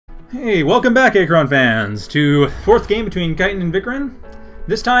Hey, welcome back, Achron fans, to fourth game between Kytin and Vicarin.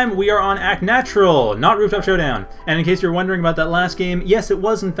 This time we are on Act Natural, not Rooftop Showdown. And in case you're wondering about that last game, yes, it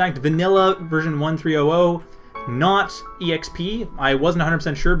was in fact vanilla version 1300, not EXP. I wasn't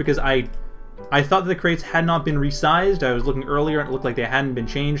 100% sure because I thought that the crates had not been resized. I was looking earlier and it looked like they hadn't been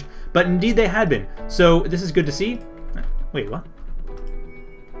changed, but indeed they had been. So this is good to see. Wait, what?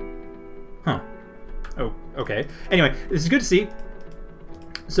 Huh. Oh, okay. Anyway, this is good to see.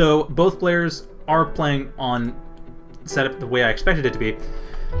 So both players are playing on setup the way I expected it to be.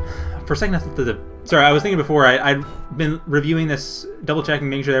 For a second I thought that sorry, I was thinking before, I'd been reviewing this, double checking,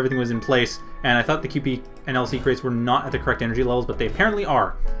 making sure that everything was in place, and I thought the QP and LC crates were not at the correct energy levels, but they apparently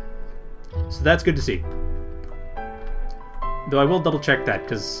are. So that's good to see. Though I will double check that,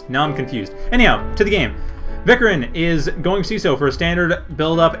 because now I'm confused. Anyhow, to the game. Vicarin is going CESO for a standard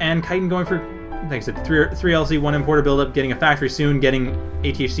build-up, and Kytin going for, like I said, 3 LC, 1 importer build-up, getting a factory soon, getting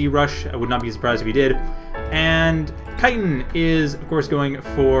ATHC rush. I would not be surprised if he did. And Kytin is, of course, going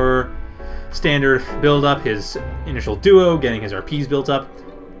for standard build-up, his initial duo, getting his RPs built up.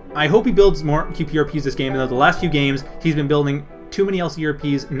 I hope he builds more QP RPs this game, though the last few games he's been building too many LC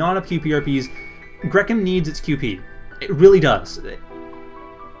RPs, not enough QP RPs. Grekim needs its QP. It really does.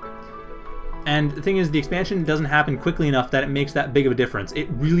 And the thing is, the expansion doesn't happen quickly enough that it makes that big of a difference. It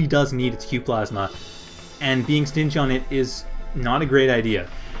really does need its Q plasma, and being stingy on it is not a great idea.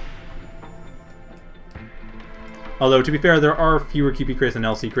 Although, to be fair, there are fewer QP crates than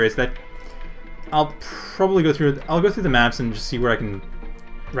LC crates. That I'll probably go through. I'll go through the maps and just see where I can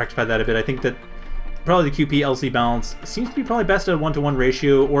rectify that a bit. I think that probably the QP LC balance seems to be probably best at a 1-to-1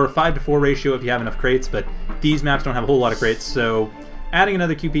 ratio or a 5-to-4 ratio if you have enough crates. But these maps don't have a whole lot of crates, so adding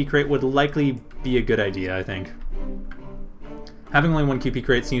another QP crate would likely be a good idea, I think. Having only 1 QP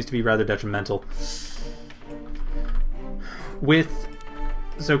crate seems to be rather detrimental.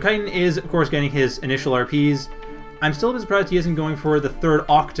 So Kytin is, of course, getting his initial RPs. I'm still a bit surprised he isn't going for the third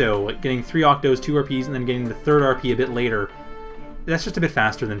Octo, getting 3 Octos, 2 RPs, and then getting the third RP a bit later. That's just a bit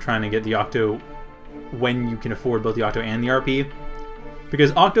faster than trying to get the Octo when you can afford both the Octo and the RP.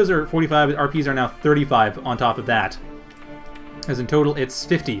 Because Octos are 45, RPs are now 35 on top of that. As in total, it's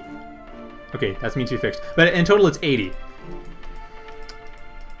 50. Okay, that's me to be fixed. But in total, it's 80.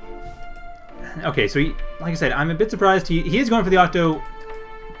 Okay, so he, like I said, I'm a bit surprised. He is going for the Octo a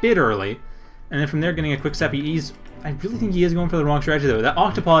bit early. And then from there, getting a quick step. I really think he is going for the wrong strategy, though. That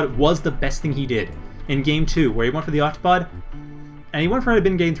Octopod was the best thing he did in Game 2, where he went for the Octopod. And he went for it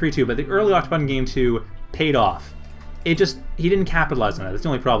in Game 3, too. But the early Octopod in Game 2 paid off. He didn't capitalize on that. That's the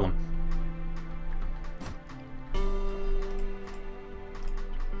only problem.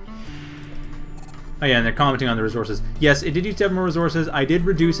 Oh yeah, and they're commenting on the resources. Yes, it did used to have more resources. I did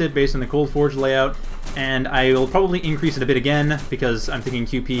reduce it based on the Cold Forge layout, and I will probably increase it a bit again, because I'm thinking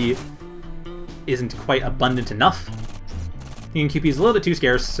QP isn't quite abundant enough. Thinking QP is a little bit too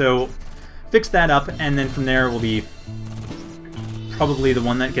scarce, so fix that up, and then from there will be probably the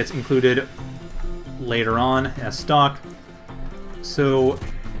one that gets included later on as stock. So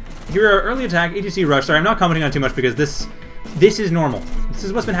here are early attack, ATHC rush. Sorry, I'm not commenting on it too much because this is normal. This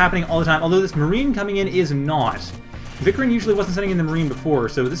is what's been happening all the time, although this Marine coming in is not. Vicarin usually wasn't sending in the Marine before,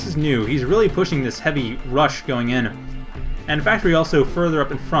 so this is new. He's really pushing this heavy rush going in. And factory also further up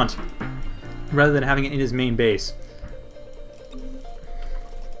in front, rather than having it in his main base.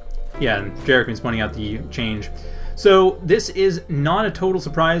 Yeah, and Grekim is pointing out the change. So this is not a total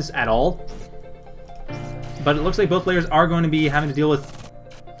surprise at all, but it looks like both players are going to be having to deal with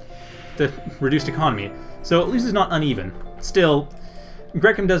the reduced economy. So at least it's not uneven. Still,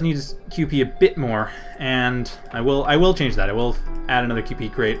 Grekim does need his QP a bit more, and I will change that. I will add another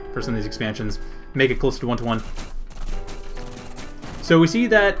QP crate for some of these expansions, make it closer to 1-to-1. So we see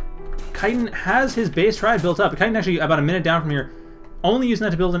that Kytin has his base triad built up. Kytin actually about a minute down from here, only using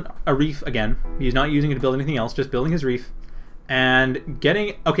that to build a reef again. He's not using it to build anything else, just building his reef. And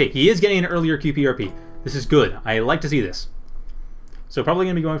getting, okay, he is getting an earlier QP RP. This is good. I like to see this. So probably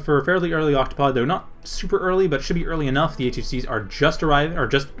going to be going for a fairly early Octopod, though not super early, but should be early enough. The ATHCs are just arriving, or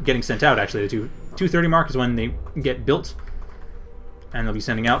just getting sent out, actually. The 2:30 mark is when they get built. And they'll be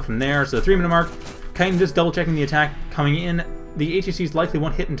sending out from there. So the 3-minute mark, kind of just double-checking the attack coming in. The ATHCs likely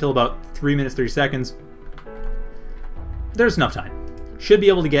won't hit until about 3 minutes, 30 seconds. There's enough time. Should be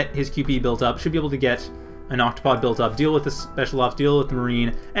able to get his QP built up, should be able to get an Octopod built up, deal with the Special Ops, deal with the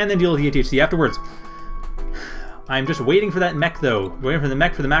Marine, and then deal with the ATHC afterwards. I'm just waiting for that Mech, though. Waiting for the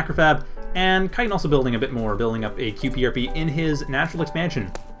Mech for the Macrofab, and Kytin also building a bit more, building up a QP RP in his natural expansion.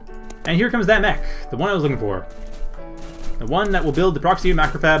 And here comes that Mech, the one I was looking for. The one that will build the proxy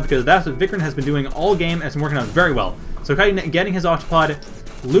Macrofab, because that's what Vicarin has been doing all game, and it's been working out very well. So Kytin getting his Octopod,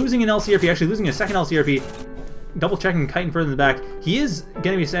 losing an LCRP, actually losing a second LCRP, double checking Kytin further in the back. He is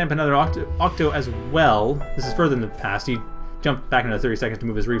going to be setting up another Octo as well. This is further in the past. He jumped back another 30 seconds to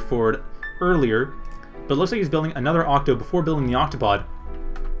move his reef forward earlier. But it looks like he's building another Octo before building the Octopod.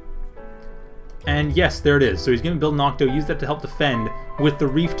 And yes, there it is. So he's going to build an Octo, use that to help defend with the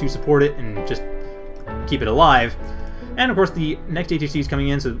reef to support it and just keep it alive. And of course the next ATHC is coming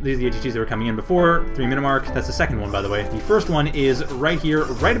in, so these are the ATHCs that were coming in before, 3-minute mark. That's the second one, by the way. The first one is right here,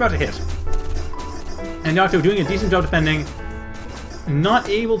 right about to hit. And the Octo doing a decent job defending. Not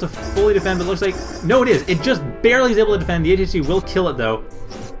able to fully defend, but looks like... No, it is. It just barely is able to defend. The ATHC will kill it, though.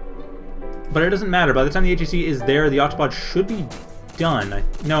 But it doesn't matter. By the time the ATHC is there, the Octopod should be done.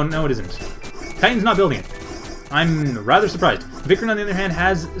 No, it isn't. Kytin's not building it. I'm rather surprised. Vicarin, on the other hand,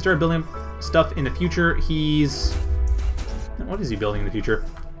 has started building stuff in the future. He's... What is he building in the future?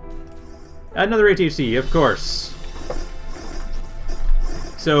 Another ATHC, of course.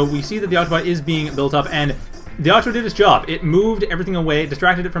 So we see that the Octopod is being built up, and the Octo did its job. It moved everything away,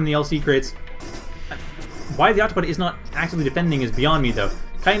 distracted it from the LC crates. Why the Octopod is not actively defending is beyond me, though.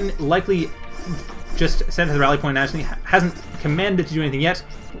 Kytin likely just sent to the rally point and actually hasn't commanded to do anything yet.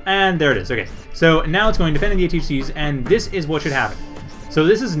 And there it is. Okay, so now it's going defending the ATHCs, and this is what should happen. So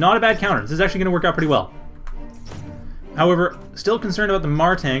this is not a bad counter. This is actually going to work out pretty well. However, still concerned about the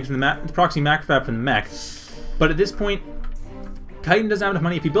Mar tanks and the proxy Macrofab from the Mech. But at this point, Kytin doesn't have enough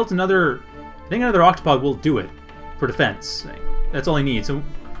money. If he built another... I think another Octopod will do it for defense. That's all he needs. So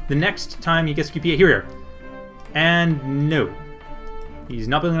the next time he gets QPA... Here we are. And no. He's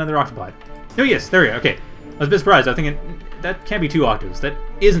not building another Octopod. No, yes, there we go. Okay. I was a bit surprised. I was thinking, that can't be 2 Octos. That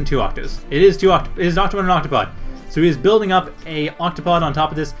isn't 2 Octos. It is 2 Octos. It is Octopod and Octopod. So he is building up a Octopod on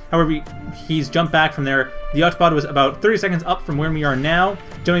top of this. However, he's jumped back from there. The Octopod was about 30 seconds up from where we are now.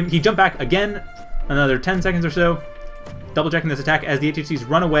 He jumped back again, another 10 seconds or so. Double checking this attack as the ATHCs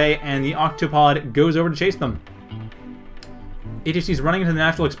run away and the Octopod goes over to chase them. ATHCs running into the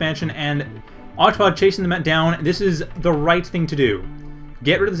natural expansion and Octopod chasing them down. This is the right thing to do.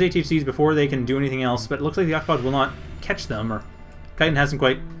 Get rid of those ATHCs before they can do anything else, but it looks like the Octopod will not catch them, or Kytin hasn't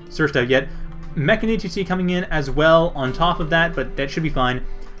quite searched out yet. Mech and ATHC coming in as well on top of that, but that should be fine.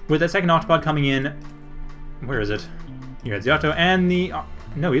 With that second Octopod coming in... Where is it? Here's the Octo, and the...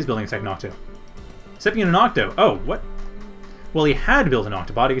 No, he's building a second Octo. Stepping in an Octo. Oh, what? Well, he had built an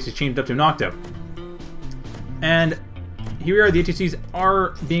Octopod. I guess he's changed it up to an Octo. And here we are. The ATHCs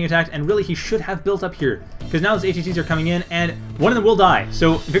are being attacked, and really he should have built up here. Because now those ATHCs are coming in, and one of them will die.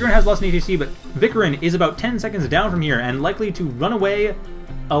 So Vicarin has lost an ATHC, but Vicarin is about 10 seconds down from here, and likely to run away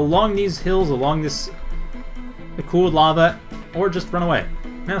along these hills, along this cooled lava, or just run away.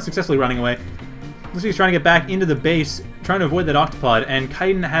 Now successfully running away. Looks like he's trying to get back into the base, trying to avoid that Octopod, and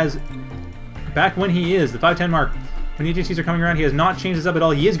Kytin has, back when he is, the 510 mark, when the ATHCs are coming around, he has not changed this up at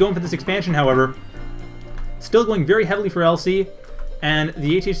all. He is going for this expansion, however. Still going very heavily for LC, and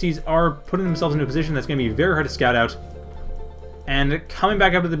the ATHCs are putting themselves into a position that's going to be very hard to scout out. And coming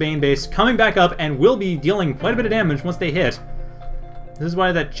back up to the main base, coming back up, and will be dealing quite a bit of damage once they hit. This is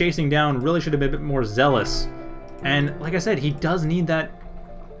why that chasing down really should have been a bit more zealous. And like I said, he does need that...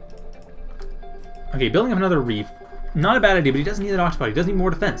 Okay, building up another reef. Not a bad idea, but he doesn't need that Octopod. He does need more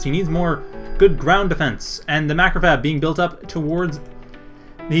defense. He needs more good ground defense. And the Macrofab being built up towards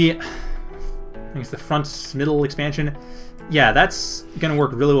the... I guess the front middle expansion. Yeah, that's going to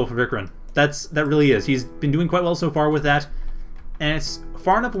work really well for Vicarin. That really is. He's been doing quite well so far with that. And it's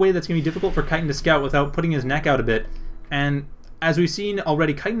far enough away that's going to be difficult for Kytin to scout without putting his neck out a bit. And as we've seen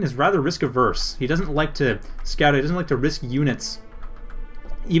already, Kytin is rather risk-averse. He doesn't like to scout, he doesn't like to risk units,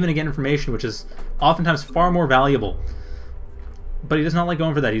 even to get information, which is oftentimes far more valuable. But he does not like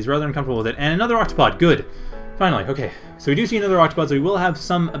going for that. He's rather uncomfortable with it. And another Octopod. Good. Finally. Okay. So we do see another Octopod, so we will have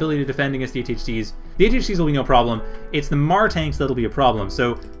some ability to defend against the ATHCs. The ATHCs will be no problem. It's the Mar tanks that'll be a problem.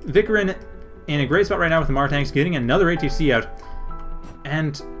 So Vicarin in a great spot right now with the Mar tanks, getting another ATHC out.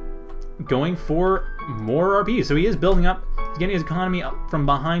 And going for more RPs. So he is building up. He's getting his economy up from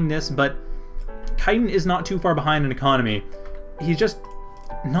behind this, but Kytin is not too far behind in economy. He's just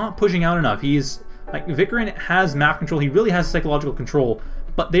not pushing out enough. He's like, Vicarin has map control. He really has psychological control,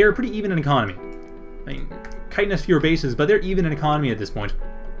 but they are pretty even in economy. I mean, Kytin has fewer bases, but they're even in economy at this point.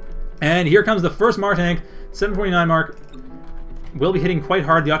 And here comes the first Mar tank, 749 mark. Will be hitting quite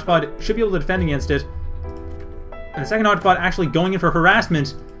hard. The Octopod should be able to defend against it. And the second Octopod actually going in for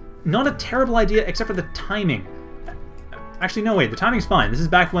harassment. Not a terrible idea, except for the timing. Actually, no, wait, the timing's fine. This is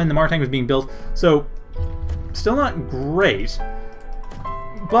back when the Mar tank was being built, so still not great.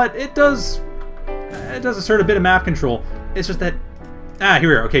 But it does assert a bit of map control. It's just that Ah, here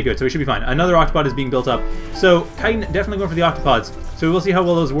we are. Okay, good. So we should be fine. Another Octopod is being built up. So Kytin definitely going for the Octopods. So we will see how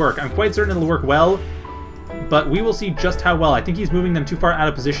well those work. I'm quite certain it'll work well, but we will see just how well. I think he's moving them too far out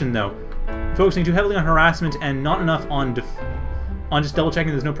of position, though. Focusing too heavily on harassment and not enough on just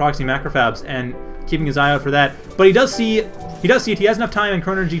double-checking there's no proxy macrofabs and keeping his eye out for that. But he does see it. He has enough time and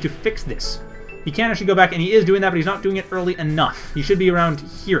chrono energy to fix this. He can actually go back, and he is doing that, but he's not doing it early enough. He should be around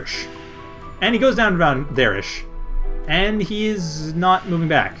here-ish. And he goes down around there-ish. And he is not moving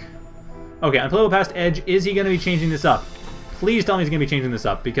back. Okay, unplayable past edge. Is he going to be changing this up? Please tell me he's going to be changing this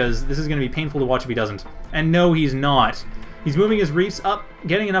up, because this is going to be painful to watch if he doesn't. And no, he's not. He's moving his reefs up,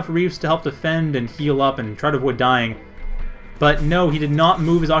 getting enough reefs to help defend and heal up and try to avoid dying. But no, he did not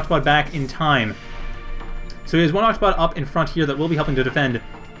move his Octopod back in time. So he has one Octopod up in front here that will be helping to defend,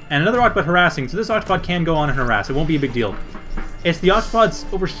 and another Octopod harassing, so this Octopod can go on and harass. It won't be a big deal. It's the Octopods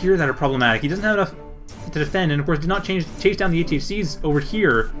over here that are problematic. He doesn't have enough to defend, and of course did not chase down the ATHCs over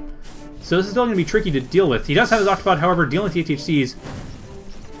here. So this is still going to be tricky to deal with. He does have his Octopod, however, dealing with the ATHCs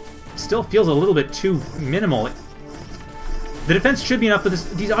still feels a little bit too minimal. The defense should be enough, but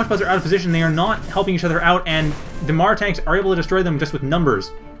these Octopods are out of position. They are not helping each other out, and the Mar tanks are able to destroy them just with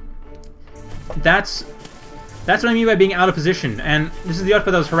numbers. That's what I mean by being out of position. And this is the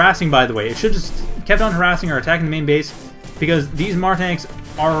Octopod that was harassing, by the way. It should just kept on harassing or attacking the main base, because these Mar tanks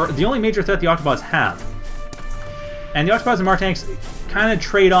are the only major threat the Octopods have. And the Octopods and Mar tanks kind of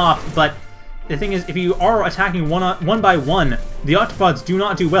trade off, but the thing is, if you are attacking one by one, the Octopods do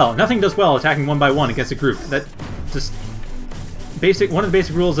not do well. Nothing does well attacking one by one against a group. That just one of the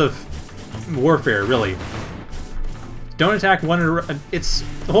basic rules of warfare, really. Don't attack one. It's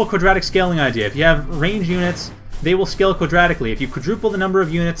the whole quadratic scaling idea. If you have range units, they will scale quadratically. If you quadruple the number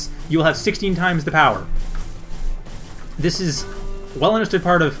of units, you will have 16 times the power. This is well understood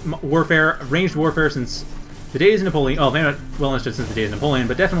part of warfare, ranged warfare since the days of Napoleon. Oh, maybe not well understood since the days of Napoleon,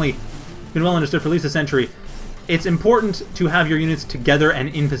 but definitely been well understood for at least a century. It's important to have your units together and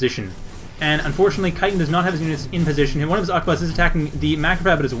in position. And unfortunately, Kytin does not have his units in position. One of his Octopods is attacking the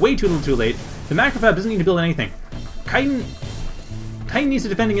Macrofab, but it's way too little too late. The Macrofab doesn't need to build anything. Kytin needs to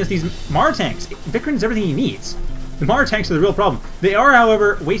defend against these Mar tanks. Vicarin is everything he needs. The Mar tanks are the real problem. They are,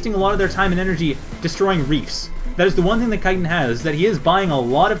 however, wasting a lot of their time and energy destroying reefs. That is the one thing that Kytin has, that he is buying a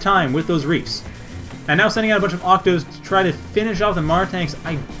lot of time with those reefs. And now sending out a bunch of Octos to try to finish off the Mar tanks.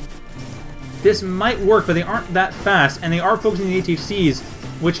 This might work, but they aren't that fast, and they are focusing on the ATHCs,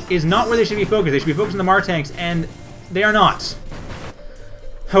 which is not where they should be focused. They should be focused on the Mar tanks, and they are not.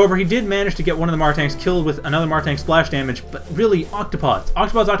 However, he did manage to get one of the Mar tanks killed with another Mar tank splash damage, but really, Octopods.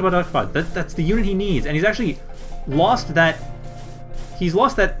 Octopod. That's the unit he needs, and he's actually lost that. He's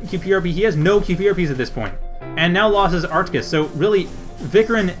lost that QPRP. He has no QPRPs at this point, and now lost his Arcticus. So really,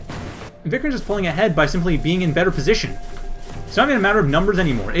 Vicarin's just pulling ahead by simply being in better position. It's not even a matter of numbers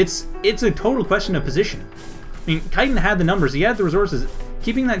anymore. It's a total question of position. I mean, Kytin had the numbers, he had the resources.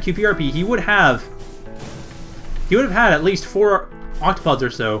 Keeping that QPRP, he would have had at least 4 Octopods or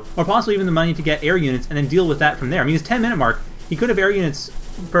so, or possibly even the money to get air units and then deal with that from there. I mean, his 10-minute mark, he could have air units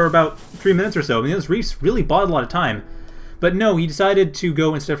for about 3 minutes or so. I mean, those reefs really bought a lot of time. But no, he decided to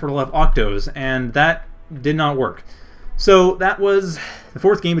go instead for a lot of Octos, and that did not work. So that was the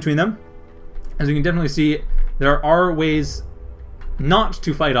 4th game between them. As you can definitely see, there are ways not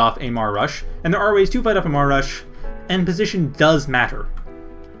to fight off a Mar Rush, and there are ways to fight off a Mar Rush, and position does matter.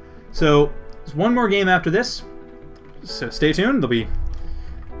 So, there's one more game after this, so stay tuned. There'll be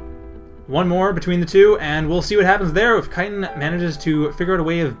one more between the two, and we'll see what happens there if Kytin manages to figure out a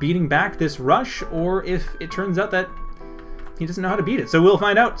way of beating back this rush, or if it turns out that he doesn't know how to beat it. So we'll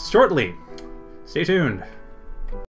find out shortly. Stay tuned.